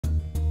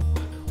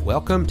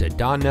Welcome to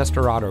Don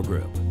Nestor Auto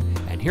Group,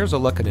 and here's a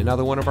look at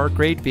another one of our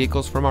great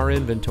vehicles from our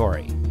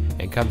inventory,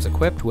 and comes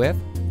equipped with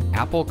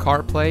Apple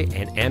CarPlay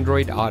and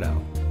Android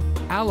Auto,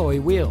 alloy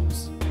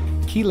wheels,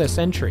 keyless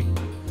entry,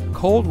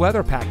 cold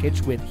weather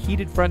package with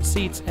heated front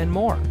seats and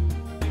more,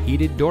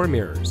 heated door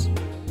mirrors,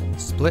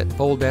 split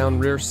fold-down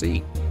rear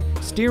seat,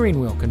 steering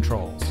wheel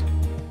controls,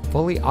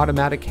 fully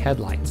automatic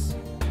headlights,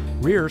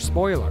 rear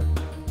spoiler,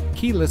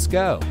 keyless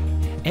go,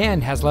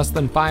 and has less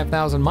than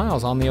 5,000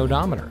 miles on the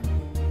odometer.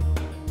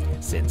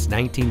 Since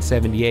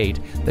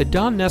 1978, the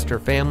Don Nestor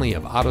family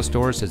of auto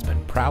stores has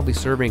been proudly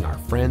serving our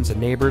friends and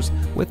neighbors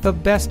with the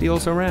best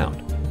deals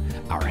around.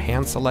 Our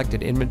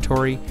hand-selected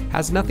inventory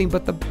has nothing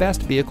but the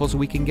best vehicles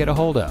we can get a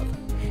hold of,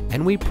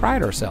 and we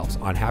pride ourselves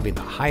on having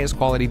the highest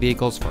quality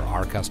vehicles for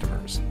our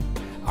customers.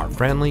 Our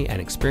friendly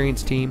and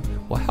experienced team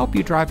will help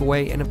you drive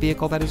away in a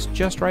vehicle that is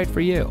just right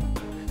for you.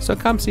 So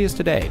come see us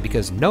today,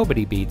 because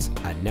nobody beats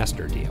a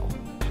Nestor deal.